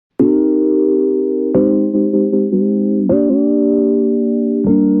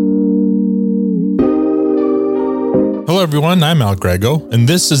Hello, everyone. I'm Al Grego, and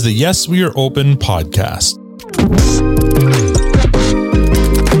this is the Yes, We Are Open podcast.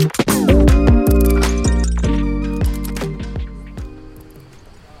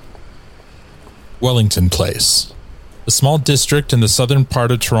 Wellington Place, a small district in the southern part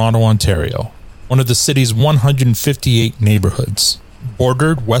of Toronto, Ontario, one of the city's 158 neighborhoods,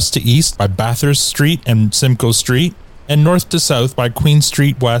 bordered west to east by Bathurst Street and Simcoe Street, and north to south by Queen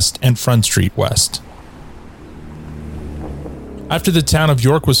Street West and Front Street West. After the town of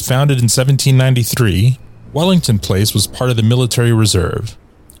York was founded in 1793, Wellington Place was part of the Military Reserve,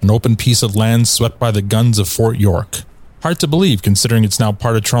 an open piece of land swept by the guns of Fort York. Hard to believe considering it's now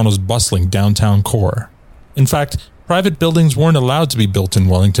part of Toronto's bustling downtown core. In fact, private buildings weren't allowed to be built in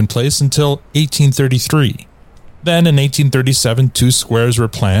Wellington Place until 1833. Then in 1837, two squares were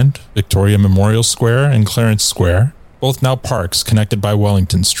planned, Victoria Memorial Square and Clarence Square, both now parks connected by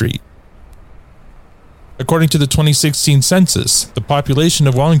Wellington Street. According to the 2016 census, the population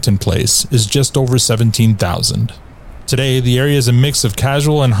of Wellington Place is just over 17,000. Today, the area is a mix of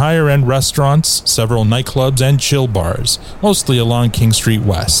casual and higher-end restaurants, several nightclubs, and chill bars, mostly along King Street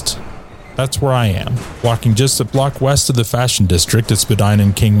West. That's where I am, walking just a block west of the Fashion District at Spadina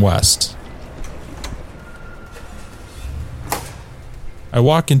and King West. I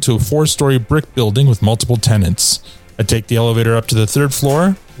walk into a 4-story brick building with multiple tenants. I take the elevator up to the 3rd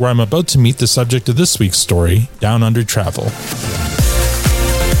floor, where I'm about to meet the subject of this week's story, Down Under Travel.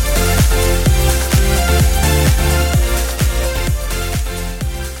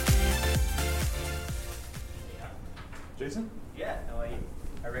 Jason? Yeah, how are you?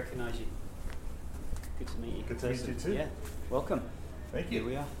 I recognize you. Good to meet you. Good to meet you too. Yeah, welcome. Thank you. Here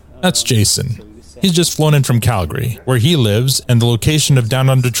we are. That's Jason. He's just flown in from Calgary, where he lives and the location of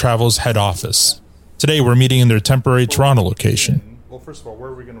Down Under Travel's head office. Today we're meeting in their temporary Toronto location. Well, first of all,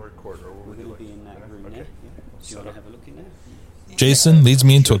 where are we going to record? We're going to be in that room there. Yeah. Do you want to have a look in there? Jason leads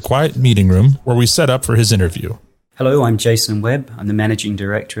me into a quiet meeting room where we set up for his interview. Hello, I'm Jason Webb. I'm the Managing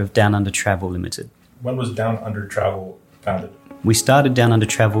Director of Down Under Travel Limited. When was Down Under Travel founded? We started Down Under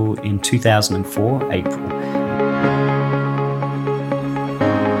Travel in 2004, April.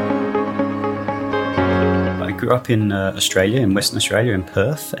 I grew up in Australia, in Western Australia, in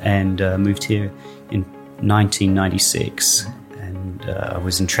Perth, and moved here in 1996. And I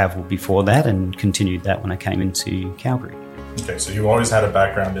was in travel before that and continued that when I came into Calgary. Okay, so you always had a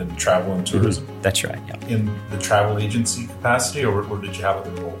background in travel and tourism. That's right, yeah. In the travel agency capacity, or did you have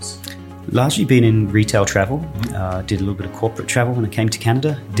other roles? Largely been in retail travel. Did a little bit of corporate travel when I came to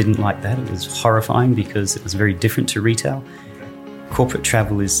Canada. Didn't like that. It was horrifying because it was very different to retail. Corporate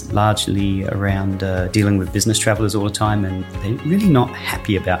travel is largely around dealing with business travelers all the time, and they're really not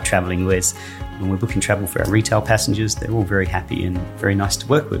happy about traveling. Whereas when we're booking travel for our retail passengers, they're all very happy and very nice to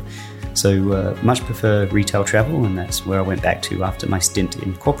work with. So much prefer retail travel, and that's where I went back to after my stint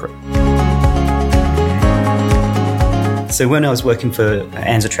in corporate. So when I was working for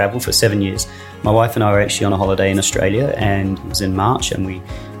Anza Travel for 7 years, my wife and I were actually on a holiday in Australia, and it was in March, and we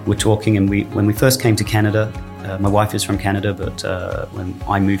were talking, and when we first came to Canada, my wife is from Canada, but when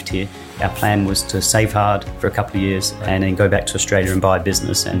I moved here, our plan was to save hard for a couple of years and then go back to Australia and buy a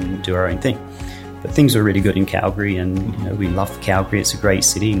business and do our own thing. But things were really good in Calgary, and we love Calgary. It's a great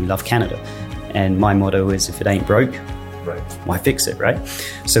city, and we love Canada. And my motto is, if it ain't broke, why fix it, right?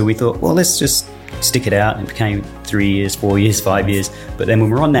 So we thought, well, let's just stick it out, and it became 3 years, 4 years, 5 years. But then when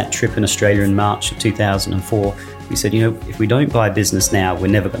we were on that trip in Australia in March of 2004, we said, if we don't buy a business now, we're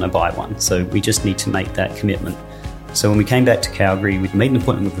never going to buy one. So we just need to make that commitment. So when we came back to Calgary, we made an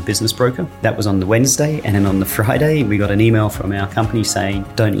appointment with a business broker. That was on the Wednesday, and then on the Friday, we got an email from our company saying,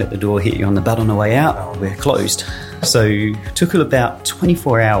 don't let the door hit you on the butt on the way out, we're closed. So it took about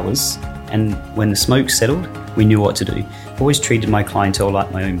 24 hours, and when the smoke settled, we knew what to do. I've always treated my clientele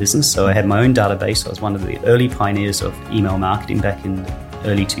like my own business, so I had my own database. I was one of the early pioneers of email marketing back in the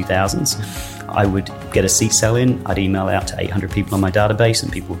early 2000s. I would get a seat sell in, I'd email out to 800 people on my database,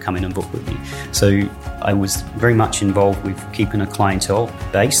 and people would come in and book with me. So I was very much involved with keeping a clientele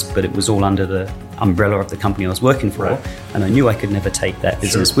base, but it was all under the umbrella of the company I was working for, and I knew I could never take that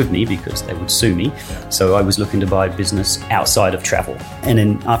business with me because they would sue me. So I was looking to buy a business outside of travel. And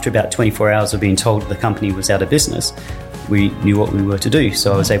then after about 24 hours of being told the company was out of business, we knew what we were to do.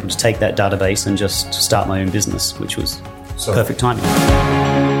 So I was able to take that database and just start my own business, which was perfect timing.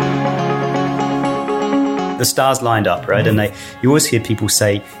 The stars lined up, right? And you always hear people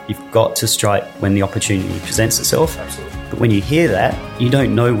say, you've got to strike when the opportunity presents itself. Absolutely. But when you hear that, you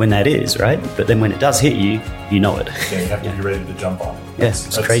don't know when that is, right? But then when it does hit you, you know it. Yeah, you have to be ready to jump on.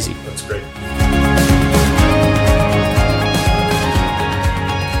 It's crazy. That's great.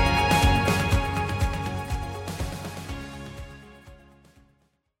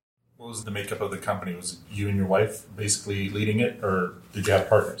 makeup of the company? Was it you and your wife basically leading it, or did you have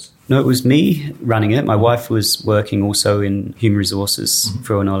partners? No, it was me running it. My wife was working also in human resources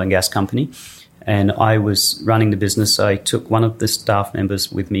for an oil and gas company, and I was running the business. I took one of the staff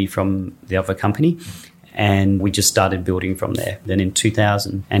members with me from the other company, and we just started building from there. Then in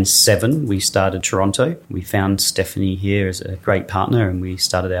 2007, we started Toronto. We found Stephanie here as a great partner, and we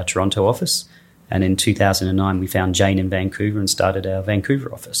started our Toronto office. And in 2009, we found Jane in Vancouver and started our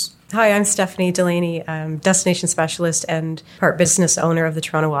Vancouver office. Hi, I'm Stephanie Delaney. I'm destination specialist and part business owner of the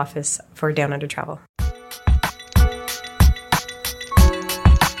Toronto office for Down Under Travel.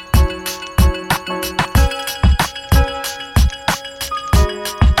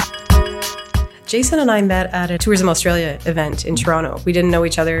 Jason and I met at a Tourism Australia event in Toronto. We didn't know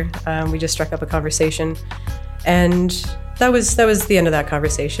each other. We just struck up a conversation. And that was the end of that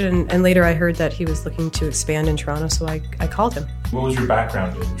conversation. And later I heard that he was looking to expand in Toronto, so I called him. What was your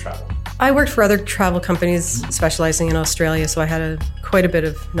background in travel? I worked for other travel companies specializing in Australia, so I had quite a bit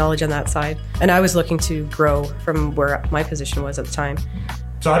of knowledge on that side. And I was looking to grow from where my position was at the time.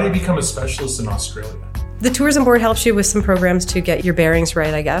 So how do you become a specialist in Australia? The tourism board helps you with some programs to get your bearings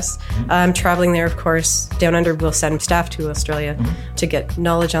right, I guess. Traveling there, of course, Down Under will send staff to Australia to get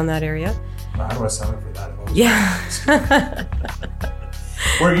knowledge on that area. How do I sign up for that? Yeah.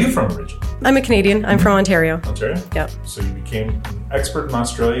 Where are you from originally? I'm a Canadian. I'm from Ontario. Ontario? Yep. So you became an expert in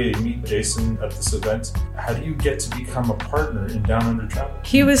Australia. You meet Jason at this event. How do you get to become a partner in Down Under Travel?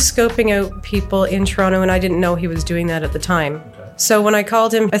 He was scoping out people in Toronto, and I didn't know he was doing that at the time. Okay. So when I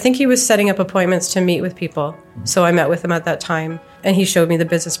called him, I think he was setting up appointments to meet with people. So I met with him at that time, and he showed me the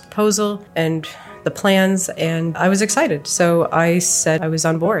business proposal and the plans, and I was excited. So I said I was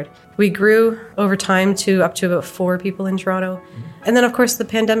on board. We grew over time to up to about 4 people in Toronto. And then, of course, the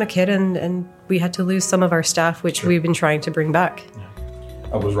pandemic hit, and we had to lose some of our staff, which we've been trying to bring back.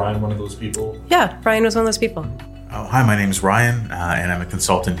 Was Ryan one of those people? Yeah, Ryan was one of those people. Hi, my name is Ryan, and I'm a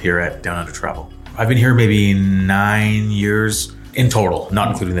consultant here at Down Under Travel. I've been here maybe 9 years in total, not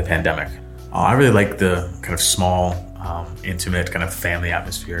including the pandemic. I really like the kind of small, intimate kind of family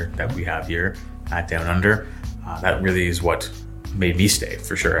atmosphere that we have here at Down Under. That really is what made me stay,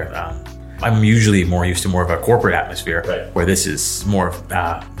 for sure. I'm usually more used to more of a corporate atmosphere, right, where this is more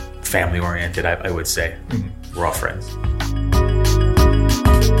family-oriented, I would say. We're all friends.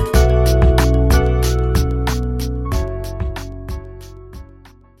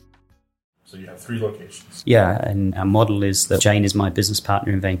 So you have 3 locations. Yeah, and our model is that Jane is my business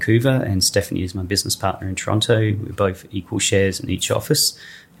partner in Vancouver and Stephanie is my business partner in Toronto. We're both equal shares in each office.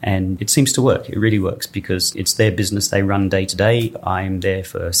 And it seems to work. It really works because it's their business they run day to day. I'm there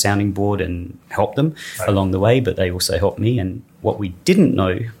for a sounding board and help them along the way, but they also help me. And what we didn't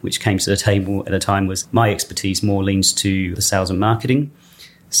know, which came to the table at the time, was my expertise more leans to the sales and marketing.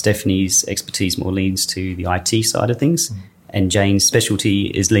 Stephanie's expertise more leans to the IT side of things. And Jane's specialty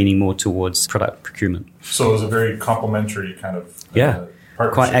is leaning more towards product procurement. So it was a very complementary kind of partnership.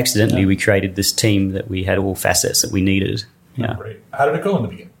 Quite accidentally, we created this team that we had all facets that we needed. Yeah. Great. How did it go in the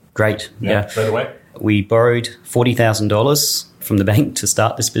beginning? Great. Yeah. Right away? We borrowed $40,000 from the bank to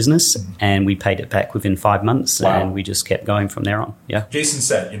start this business, and we paid it back within 5 months, and we just kept going from there on. Yeah. Jason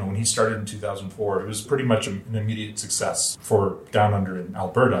said, when he started in 2004, it was pretty much an immediate success for Down Under in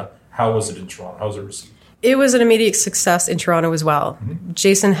Alberta. How was it in Toronto? How was it received? It was an immediate success in Toronto as well.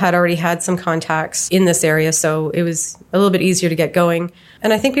 Jason had already had some contacts in this area, so it was a little bit easier to get going.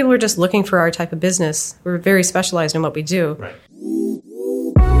 And I think people were just looking for our type of business. We're very specialized in what we do. Right.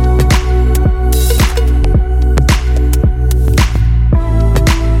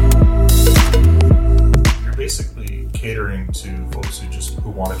 You're basically catering to folks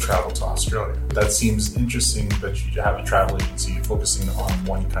who want to travel to Australia. That seems interesting that you have a travel agency focusing on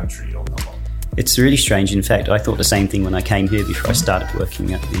one country alone. It's really strange. In fact, I thought the same thing when I came here before I started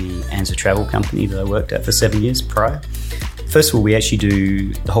working at the ANZA Travel Company that I worked at for 7 years prior. First of all, we actually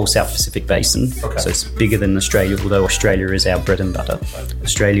do the whole South Pacific Basin. Okay. So it's bigger than Australia, although Australia is our bread and butter.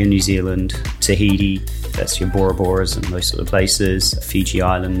 Australia, New Zealand, Tahiti, that's your Bora Boras and those sort of places, Fiji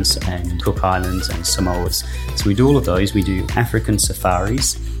Islands and Cook Islands and Samoas. So we do all of those. We do African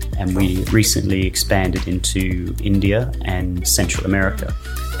safaris, and we recently expanded into India and Central America.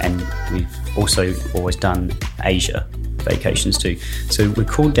 And we've also always done Asia vacations too. So we're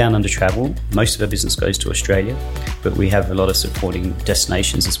called Down Under Travel. Most of our business goes to Australia, but we have a lot of supporting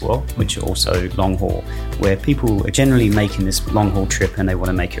destinations as well, which are also long haul, where people are generally making this long haul trip and they want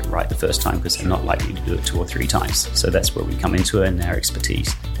to make it right the first time because they're not likely to do it 2 or 3 times. So that's where we come into it and our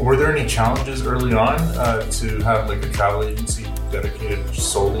expertise. Were there any challenges early on to have like a travel agency dedicated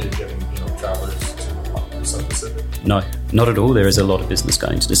solely to getting travelers to South Pacific? No, not at all. There is a lot of business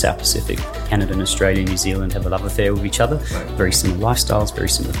going to the South Pacific. Canada and Australia and New Zealand have a love affair with each other. Right. Very similar lifestyles, very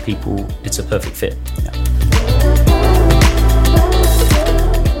similar people. It's a perfect fit. Yeah.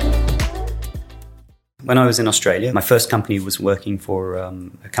 When I was in Australia, my first company was working for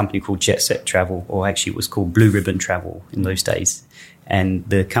a company called Jet Set Travel, or actually it was called Blue Ribbon Travel in those days. And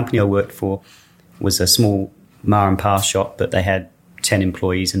the company I worked for was a small ma and pa shop, but they had 10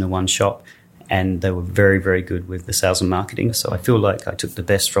 employees in the one shop, and they were very, very good with the sales and marketing. So I feel like I took the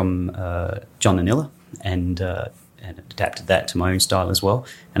best from John Anilla and adapted that to my own style as well.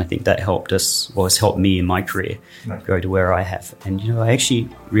 And I think that helped us, or has helped me in my career go to where I have. And, I actually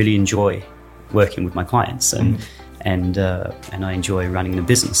really enjoy working with my clients and I enjoy running the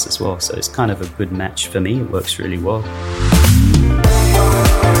business as well. So it's kind of a good match for me. It works really well.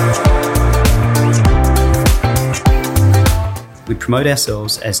 We promote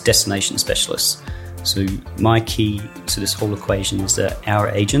ourselves as destination specialists. So my key to this whole equation is that our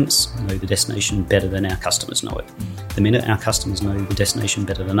agents know the destination better than our customers know it. The minute our customers know the destination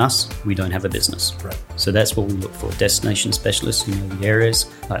better than us, we don't have a business. Right. So that's what we look for, destination specialists who know the areas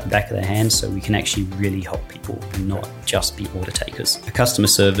like the back of their hand, so we can actually really help people and not just be order takers. Our customer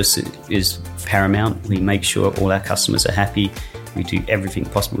service is paramount. We make sure all our customers are happy. We do everything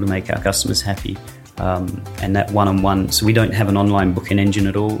possible to make our customers happy. And that one-on-one, so we don't have an online booking engine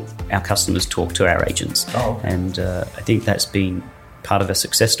at all. Our customers talk to our agents. Oh. And I think that's been part of a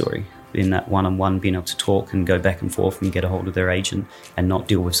success story, in that one-on-one, being able to talk and go back and forth and get a hold of their agent and not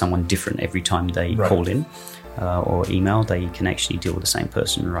deal with someone different every time they call in or email. They can actually deal with the same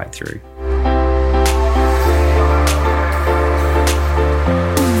person right through.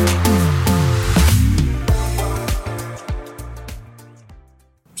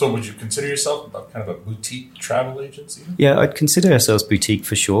 So would you consider yourself kind of a boutique travel agency? Yeah, I'd consider ourselves boutique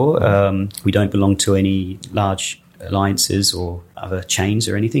for sure. We don't belong to any large alliances or other chains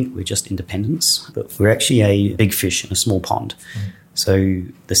or anything. We're just independents. But we're actually a big fish in a small pond. So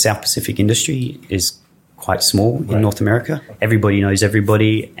the South Pacific industry is quite small in North America. Everybody knows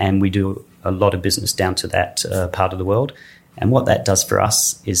everybody, and we do a lot of business down to that part of the world. And what that does for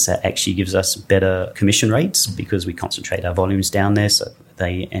us is that actually gives us better commission rates because we concentrate our volumes down there, so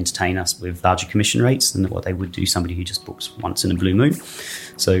they entertain us with larger commission rates than what they would do somebody who just books once in a blue moon.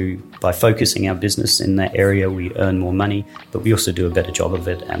 So by focusing our business in that area, we earn more money, but we also do a better job of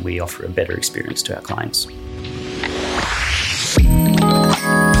it, and we offer a better experience to our clients.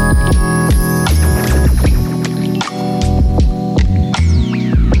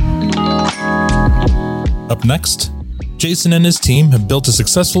 Up next, Jason and his team have built a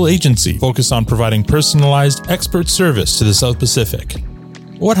successful agency focused on providing personalized, expert service to the South Pacific.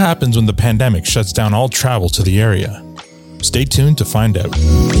 What happens when the pandemic shuts down all travel to the area? Stay tuned to find out.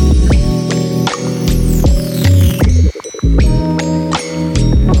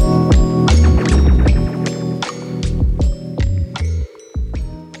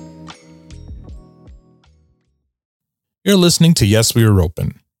 You're listening to Yes, We Are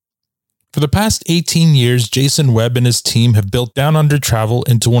Open. For the past 18 years, Jason Webb and his team have built Down Under Travel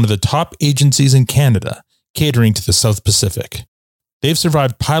into one of the top agencies in Canada, catering to the South Pacific. They've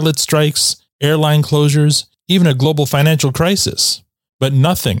survived pilot strikes, airline closures, even a global financial crisis, but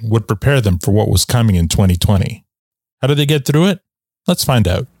nothing would prepare them for what was coming in 2020. How did they get through it? Let's find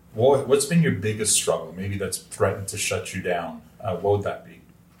out. What's been your biggest struggle? Maybe that's threatened to shut you down. What would that be?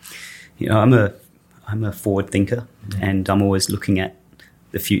 I'm a forward thinker, and I'm always looking at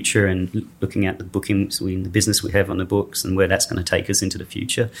the future and looking at the bookings, the business we have on the books, and where that's going to take us into the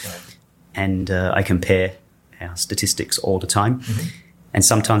future. Right. And I compare our statistics all the time. Mm-hmm. And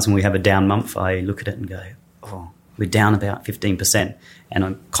sometimes when we have a down month, I look at it and go, oh, we're down about 15%. And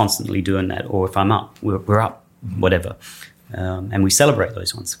I'm constantly doing that. Or if I'm up, we're up, whatever. And we celebrate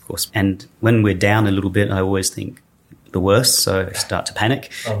those ones, of course. And when we're down a little bit, I always think the worst, so I start to panic.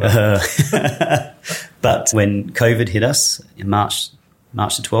 Oh, no. But when COVID hit us in March the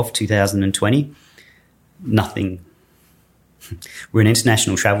 12th, 2020, nothing. We're an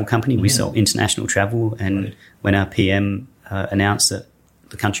international travel company. We sell international travel. And when our PM announced that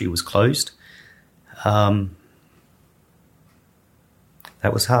the country was closed, that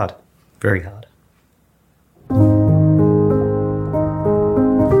was hard, very hard.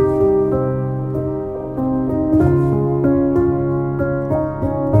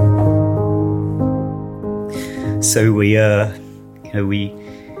 So we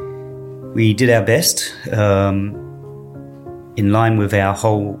did our best in line with our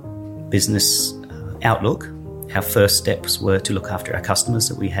whole business outlook. Our first steps were to look after our customers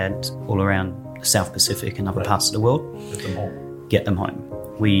that we had all around the South Pacific and other parts of the world. Get them home. Get them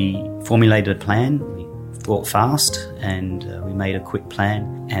home. We formulated a plan. We thought fast, and we made a quick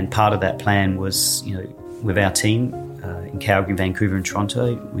plan. And part of that plan was, with our team in Calgary, Vancouver and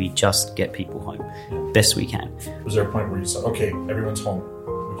Toronto, we just get people home best we can. Was there a point where you said, okay, everyone's home,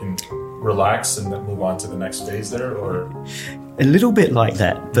 we can relax and then move on to the next phase there, or? A little bit like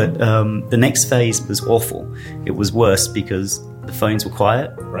that, but the next phase was awful. It was worse because the phones were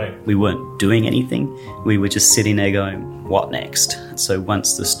quiet. Right. We weren't doing anything. We were just sitting there going, what next? So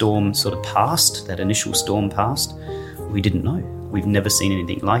once the storm sort of passed, that initial storm passed, we didn't know. We've never seen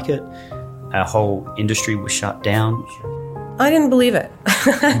anything like it. Our whole industry was shut down. I didn't believe it.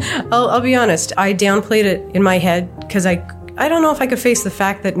 I'll be honest. I downplayed it in my head because I don't know if I could face the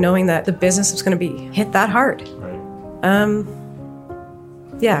fact that knowing that the business was going to be hit that hard. Right.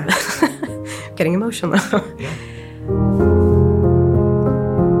 Yeah. Getting emotional now. Yeah.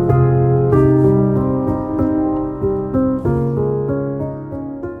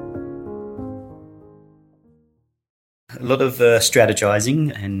 A lot of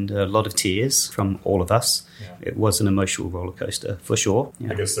strategizing and a lot of tears from all of us. Yeah. It was an emotional roller coaster for sure.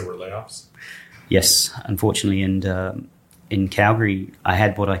 Yeah. I guess there were layoffs. Yes, unfortunately. And in Calgary, I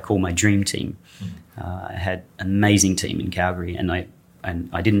had what I call my dream team. I had an amazing team in Calgary, and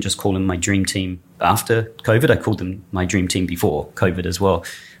I didn't just call them my dream team after COVID. I called them my dream team before COVID as well.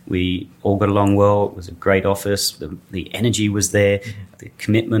 We all got along well. It was a great office. The energy was there, the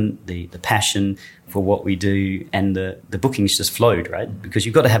commitment, the passion for what we do, and the bookings just flowed, right? Because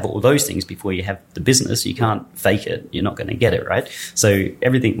you've got to have all those things before you have the business. You can't fake it. You're not going to get it, right? So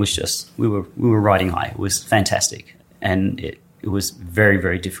everything was just, we were riding high. It was fantastic. And it was very,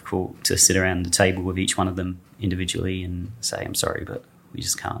 very difficult to sit around the table with each one of them individually and say, I'm sorry, but we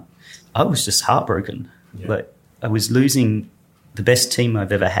just can't. I was just heartbroken. Yeah. But I was losing the best team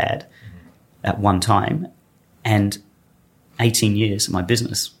I've ever had at one time, and 18 years of my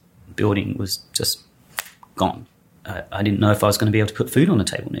business building was just gone. I didn't know if I was going to be able to put food on the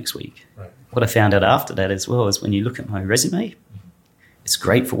table next week. Right. What I found out after that as well is when you look at my resume, it's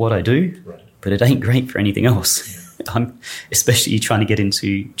great for what I do, Right. but it ain't great for anything else. I'm especially trying to get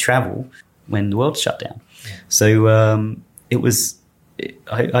into travel when the world shut down. Yeah. So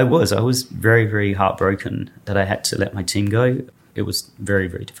I was very, very heartbroken that I had to let my team go. It was very,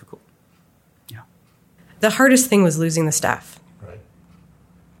 very difficult. Yeah. The hardest thing was losing the staff. Right.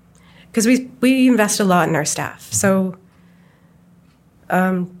 Because we invest a lot in our staff. So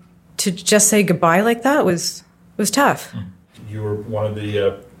to just say goodbye like that was tough. You were one of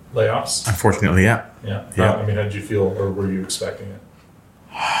the layoffs? Unfortunately, yeah. Yeah. Yeah. I mean, how did you feel, or were you expecting it?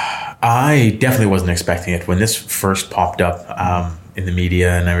 I definitely wasn't expecting it. When this first popped up in the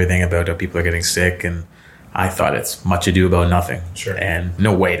media and everything about how people are getting sick, and I thought it's much ado about nothing. Sure. And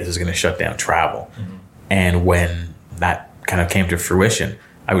no way this is going to shut down travel. Mm-hmm. And when that kind of came to fruition,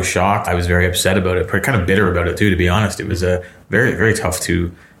 I was shocked. I was very upset about it, kind of bitter about it too, to be honest. It was very, very tough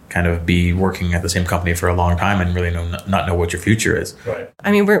to kind of be working at the same company for a long time and really not know what your future is. Right.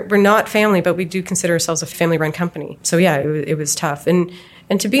 I mean, we're not family, but we do consider ourselves a family-run company. So yeah, it was tough. And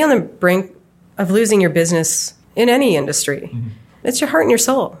to be on the brink of losing your business in any industry, it's your heart and your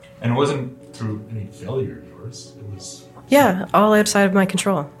soul. And it wasn't through any failure of yours. It was... Yeah, all outside of my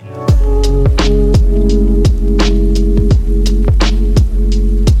control.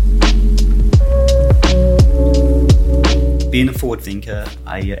 Being a forward thinker,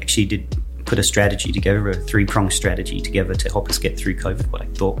 I actually did put a strategy together, a three-pronged strategy together to help us get through COVID, what I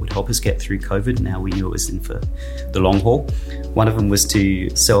thought would help us get through COVID. Now we knew it was in for the long haul. One of them was to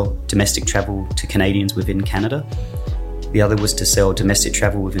sell domestic travel to Canadians within Canada. The other was to sell domestic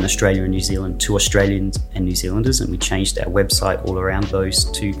travel within Australia and New Zealand to Australians and New Zealanders, and we changed our website all around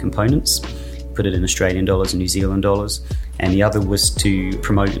those two components, put it in Australian dollars and New Zealand dollars. And the other was to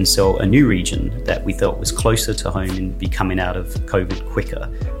promote and sell a new region that we felt was closer to home and be coming out of COVID quicker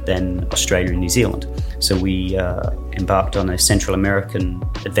than Australia and New Zealand. So we embarked on a Central American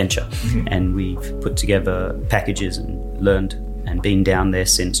adventure, and we've put together packages and learned and been down there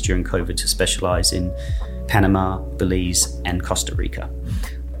since during COVID to specialize in Panama, Belize, and Costa Rica.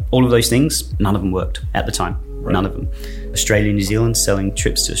 All of those things, none of them worked at the time. Right. None of them. Australia and New Zealand, selling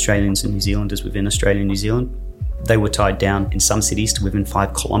trips to Australians and New Zealanders within Australia and New Zealand, they were tied down in some cities to within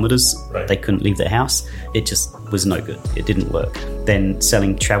 5 kilometres. Right. They couldn't leave their house. It just was no good. It didn't work. Then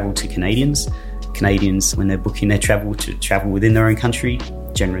selling travel to Canadians. Canadians, when they're booking their travel to travel within their own country,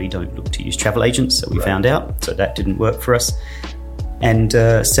 generally don't look to use travel agents, so we found out. So that didn't work for us. And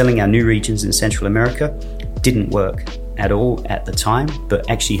selling our new regions in Central America didn't work at all at the time, but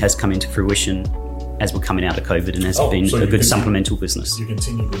actually has come into fruition as we're coming out of COVID, and has Oh, been so a you good continue- supplemental business. You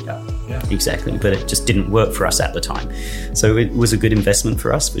continue with that. Yeah. Exactly, but it just didn't work for us at the time. So it was a good investment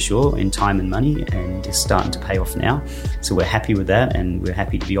for us, for sure, in time and money, and it's starting to pay off now. So we're happy with that, and we're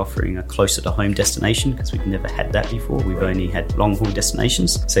happy to be offering a closer to home destination, because we've never had that before. We've only had long haul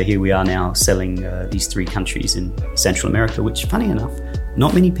destinations. So here we are now selling these 3 countries in Central America, which, funny enough,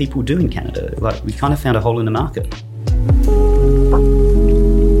 not many people do in Canada. Like, we kind of found a hole in the market.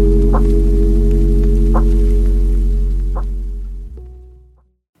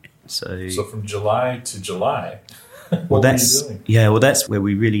 So from July to July, Well, what that's were you doing? that's where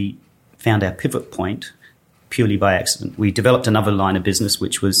we really found our pivot point, purely by accident. We developed another line of business,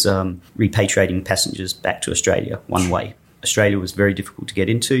 which was repatriating passengers back to Australia one way. Australia was very difficult to get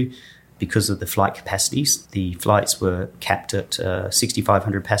into because of the flight capacities. The flights were capped at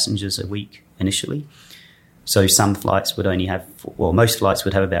 6,500 passengers a week initially. So some flights would only have, well, most flights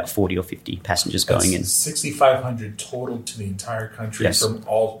would have about 40 or 50 passengers going in. 6,500 total to the entire country, Yes. from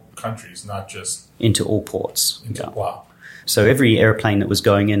all countries, not just Into all ports. into, Yeah. wow. So every airplane that was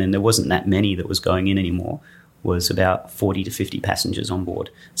going in, and there wasn't that many that was going in anymore, was about 40 to 50 passengers on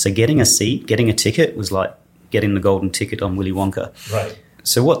board. So getting a seat, getting a ticket was like getting the golden ticket on Willy Wonka. Right.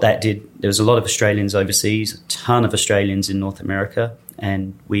 So what that did, there was a lot of Australians overseas, a ton of Australians in North America,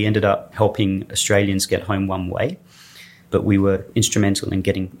 and we ended up helping Australians get home one way. But we were instrumental in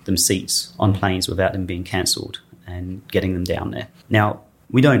getting them seats on planes without them being cancelled and getting them down there. Now,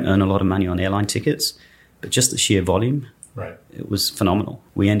 we don't earn a lot of money on airline tickets, but just the sheer volume, Right. it was phenomenal.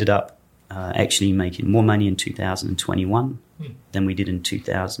 We ended up actually making more money in 2021 than we did in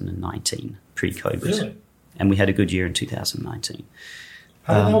 2019, pre-COVID. Really? And we had a good year in 2019.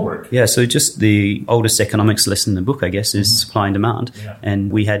 How did that work? Yeah, so just the oldest economics lesson in the book, I guess, is supply and demand. Yeah.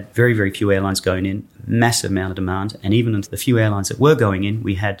 And we had very, very few airlines going in, massive amount of demand. And even the few airlines that were going in,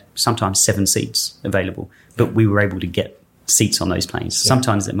 we had sometimes 7 seats available. But we were able to get seats on those planes. Yeah.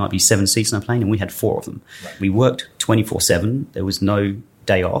 Sometimes there might be 7 seats on a plane, and we had 4 of them. Right. We worked 24/7. There was no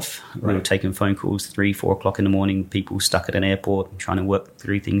day off. We were Right. taking phone calls 3, 4 o'clock in the morning, people stuck at an airport, trying to work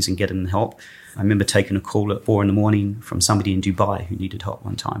through things and get them help. I remember taking a call at 4 in the morning from somebody in Dubai who needed help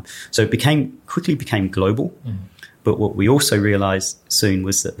one time. So it quickly became global. But what we also realized soon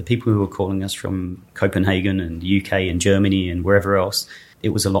was that the people who were calling us from Copenhagen and the UK and Germany and wherever else, it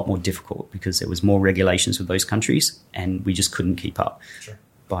was a lot more difficult because there was more regulations with those countries, and we just couldn't keep up. Sure.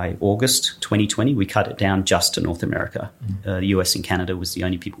 By August 2020, we cut it down just to North America. The US and Canada was the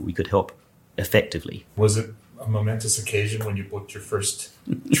only people we could help effectively. Was it a momentous occasion when you booked your first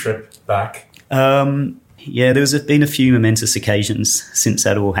trip back? Yeah, there's been a few momentous occasions since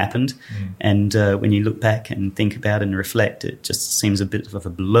that all happened. And when you look back and think about it and reflect, it just seems a bit of a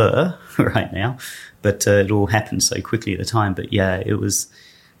blur right now. But it all happened so quickly at the time. But yeah, it was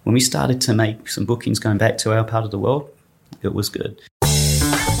when we started to make some bookings going back to our part of the world, it was good.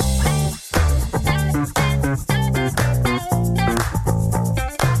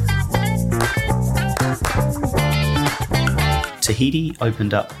 Tahiti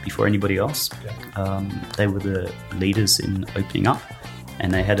opened up before anybody else. They were the leaders in opening up,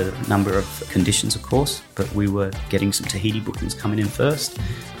 and they had a number of conditions, of course, but we were getting some Tahiti bookings coming in first.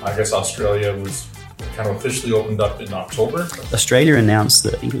 I guess Australia was kind of officially opened up in October. Australia announced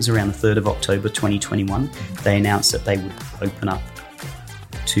that, I think it was around the 3rd of October 2021, they announced that they would open up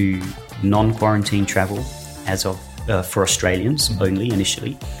to non-quarantine travel as of for Australians only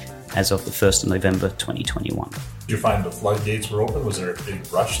initially, as of the 1st of November 2021. Did you find the floodgates were open? Was there a big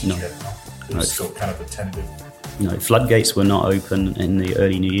rush? No. It was still kind of a tentative. No, floodgates were not open in the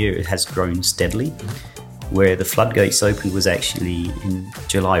early new year. It has grown steadily. Where the floodgates opened was actually in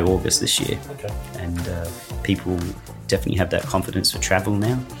July, August this year. Okay. And people definitely have that confidence for travel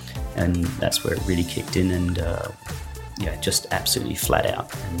now. And that's where it really kicked in, and just absolutely flat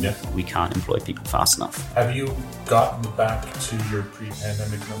out. And Yeah. we can't employ people fast enough. Have you gotten back to your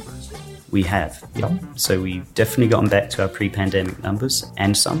pre-pandemic numbers? We have, yeah. So we've definitely gotten back to our pre-pandemic numbers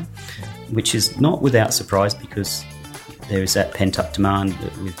and some, which is not without surprise because there is that pent-up demand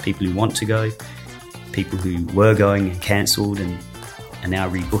with people who want to go, people who were going and cancelled and are now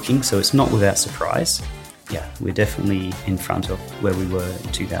rebooking. So it's not without surprise. Yeah, we're definitely in front of where we were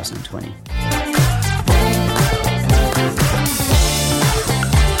in 2020.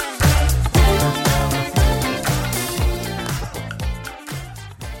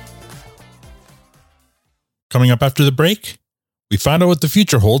 Coming up after the break, we find out what the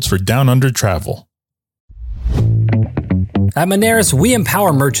future holds for Down Under travel. At Moneris, we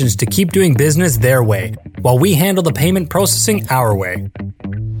empower merchants to keep doing business their way, while we handle the payment processing our way.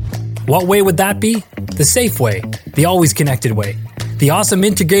 What way would that be? The safe way, the always connected way, the awesome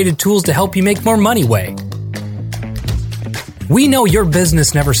integrated tools to help you make more money way. We know your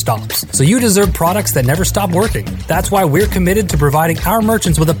business never stops, so you deserve products that never stop working. That's why we're committed to providing our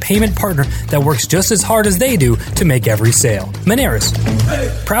merchants with a payment partner that works just as hard as they do to make every sale. Moneris,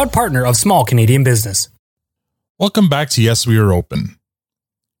 proud partner of small Canadian business. Welcome back to Yes, We Are Open.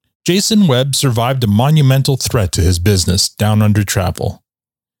 Jason Webb survived a monumental threat to his business, Down Under Travel.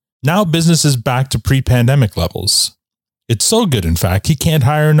 Now business is back to pre-pandemic levels. It's so good, in fact, he can't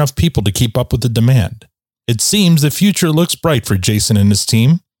hire enough people to keep up with the demand. It seems the future looks bright for Jason and his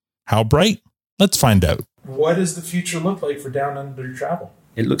team. How bright? Let's find out. What does the future look like for Down Under Travel?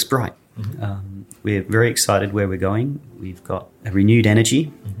 It looks bright. We're very excited where we're going. We've got a renewed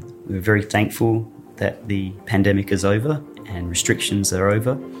energy. We're very thankful that the pandemic is over and restrictions are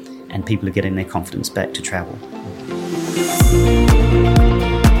over and people are getting their confidence back to travel.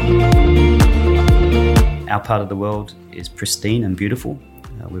 Our part of the world is pristine and beautiful.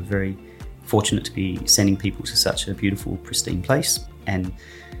 We're very fortunate to be sending people to such a beautiful, pristine place. And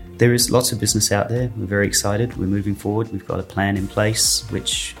there is lots of business out there. We're very excited. We're moving forward. We've got a plan in place,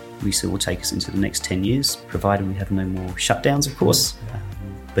 which we see will take us into the next 10 years, provided we have no more shutdowns, of course.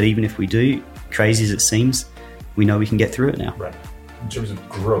 But even if we do, crazy as it seems, we know we can get through it now. Right. In terms of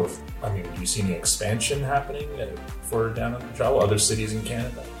growth, I mean, do you see any expansion happening for Down Under Travel, other cities in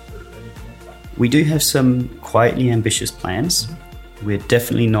Canada, or anything like that? We do have some quietly ambitious plans. We're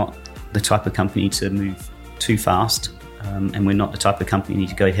definitely not the type of company to move too fast, and we're not the type of company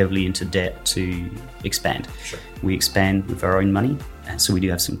to go heavily into debt to expand. Sure. We expand with our own money, and so we do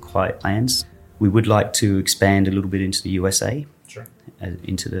have some quiet plans. We would like to expand a little bit into the USA, Sure.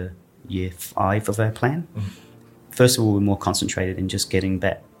 Into the year 5 of our plan. First of all, we're more concentrated in just getting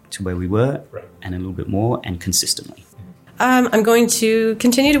back to where we were, Right. and a little bit more and consistently. I'm going to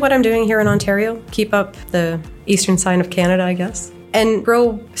continue to what I'm doing here in Ontario, keep up the eastern side of Canada, I guess, and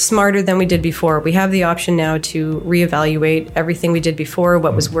grow smarter than we did before. We have the option now to reevaluate everything we did before,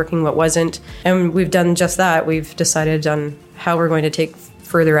 what was working, what wasn't. And we've done just that. We've decided on how we're going to take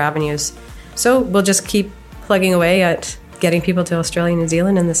further avenues. So we'll just keep plugging away at getting people to Australia, New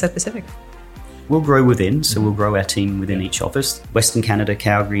Zealand, and the South Pacific. We'll grow within, so we'll grow our team within each office. Western Canada,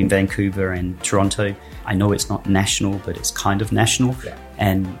 Calgary, and Vancouver, and Toronto. I know it's not national, but it's kind of national,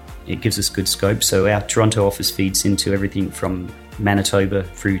 and it gives us good scope. So our Toronto office feeds into everything from Manitoba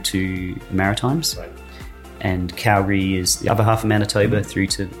through to the Maritimes. Right. And Calgary is the other half of Manitoba through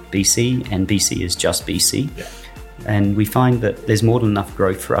to BC, and BC is just BC. Yeah. And we find that there's more than enough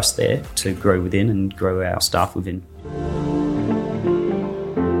growth for us there to grow within and grow our staff within.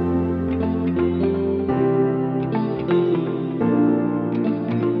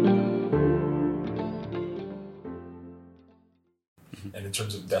 And in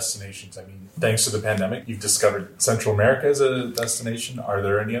terms of destinations, I mean, thanks to the pandemic, you've discovered Central America as a destination. Are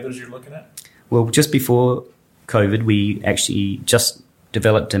there any others you're looking at? Well, just before COVID, we actually just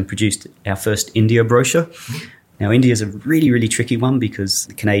developed and produced our first India brochure. Now, India is a really, really tricky one because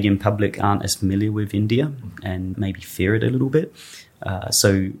the Canadian public aren't as familiar with India and maybe fear it a little bit.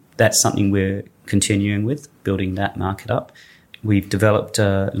 So that's something we're continuing with, building that market up. We've developed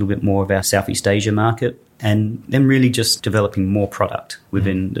a little bit more of our Southeast Asia market, and then really just developing more product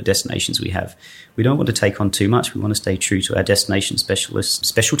within the destinations we have. We don't want to take on too much. We want to stay true to our destination specialist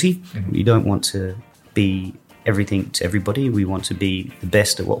specialty. We don't want to be everything to everybody. We want to be the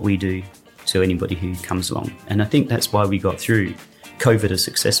best at what we do to anybody who comes along. And I think that's why we got through COVID as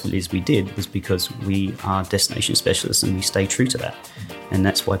successfully as we did, was because we are destination specialists and we stay true to that. And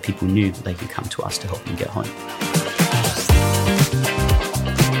that's why people knew that they could come to us to help them get home.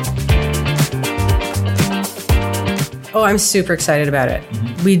 Oh, I'm super excited about it.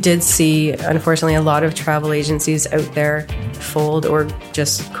 We did see, unfortunately, a lot of travel agencies out there fold or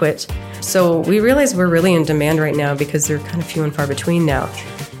just quit. So we realize we're really in demand right now because they're kind of few and far between now.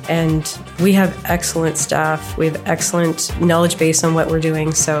 And we have excellent staff. We have excellent knowledge base on what we're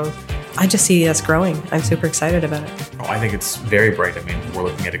doing. So I just see us growing. I'm super excited about it. Oh, I think it's very bright. I mean, we're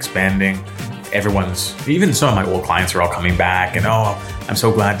looking at expanding. Even some of my old clients are all coming back, and I'm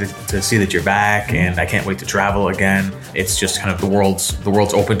so glad to see that you're back, and I can't wait to travel again. It's just kind of the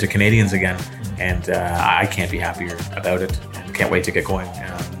world's open to Canadians again, and I can't be happier about it, and can't wait to get going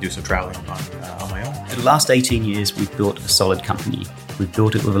and do some traveling on my own. For the last 18 years, we've built a solid company. We've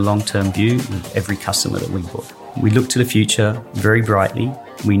built it with a long-term view with every customer that we book. We look to the future very brightly.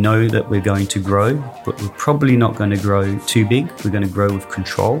 We know that we're going to grow, but we're probably not going to grow too big. We're going to grow with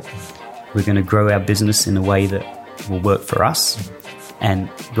control. We're going to grow our business in a way that will work for us and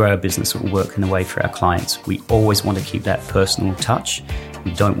grow our business that will work in a way for our clients. We always want to keep that personal touch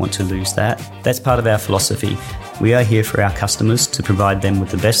We don't want to lose that. That's part of our philosophy. We are here for our customers to provide them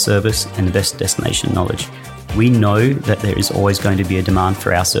with the best service and the best destination knowledge. We know that there is always going to be a demand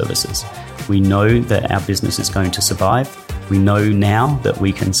for our services. We know that our business is going to survive. We know now that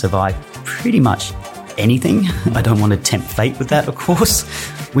we can survive pretty much anything. I don't want to tempt fate with that, of course.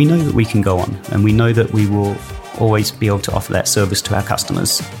 We know that we can go on, and we know that we will always be able to offer that service to our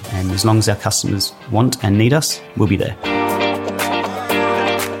customers. And as long as our customers want and need us, we'll be there. All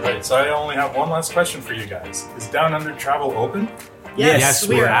right, so I only have one last question for you guys. Is Down Under Travel open? Yes,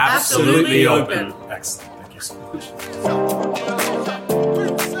 we are absolutely open. Excellent. Thank you so much.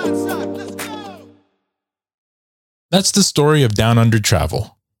 That's the story of Down Under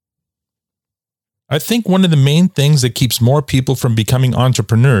Travel. I think one of the main things that keeps more people from becoming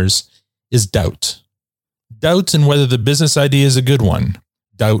entrepreneurs is doubt. Doubt in whether the business idea is a good one.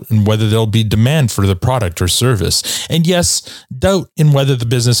 Doubt in whether there'll be demand for the product or service. And yes, doubt in whether the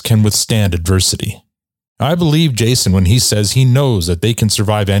business can withstand adversity. I believe Jason when he says he knows that they can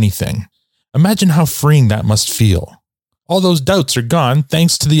survive anything. Imagine how freeing that must feel. All those doubts are gone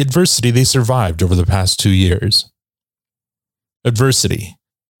thanks to the adversity they survived over the past 2 years. Adversity.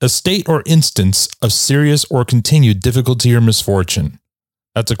 A state or instance of serious or continued difficulty or misfortune.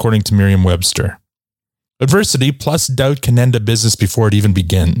 That's according to Merriam-Webster. Adversity plus doubt can end a business before it even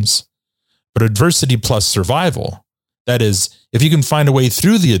begins. But adversity plus survival, that is, if you can find a way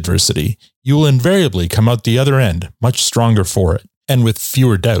through the adversity, you will invariably come out the other end much stronger for it, and with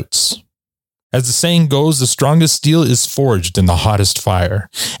fewer doubts. As the saying goes, the strongest steel is forged in the hottest fire.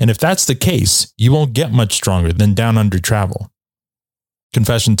 And if that's the case, you won't get much stronger than Down Under Travel.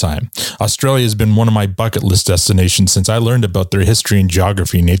 Confession time. Australia has been one of my bucket list destinations since I learned about their history and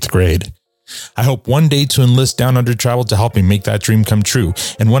geography in 8th grade. I hope one day to enlist Down Under Travel to help me make that dream come true.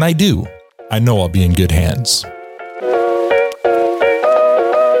 And when I do, I know I'll be in good hands.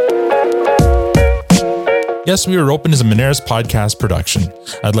 Yes, We Are Open is a Moneris podcast production.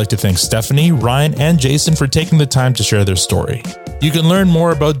 I'd like to thank Stephanie, Ryan, and Jason for taking the time to share their story. You can learn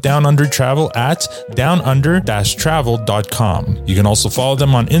more about Down Under Travel at downunder-travel.com. You can also follow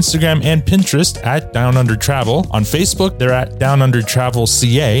them on Instagram and Pinterest at Down Under Travel. On Facebook, they're at Down Under Travel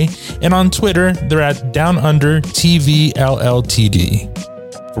CA. And on Twitter, they're at Down Under TV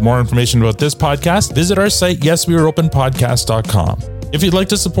LLTD. For more information about this podcast, visit our site, yesweareopenpodcast.com. If you'd like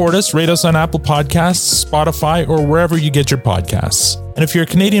to support us, rate us on Apple Podcasts, Spotify, or wherever you get your podcasts. And if you're a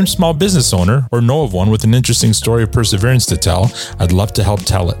Canadian small business owner or know of one with an interesting story of perseverance to tell, I'd love to help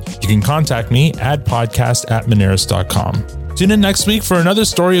tell it. You can contact me at podcast@moneris.com. Tune in next week for another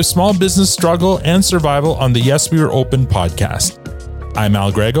story of small business struggle and survival on the Yes We Are Open podcast. I'm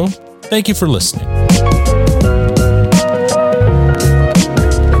Al Grego. Thank you for listening.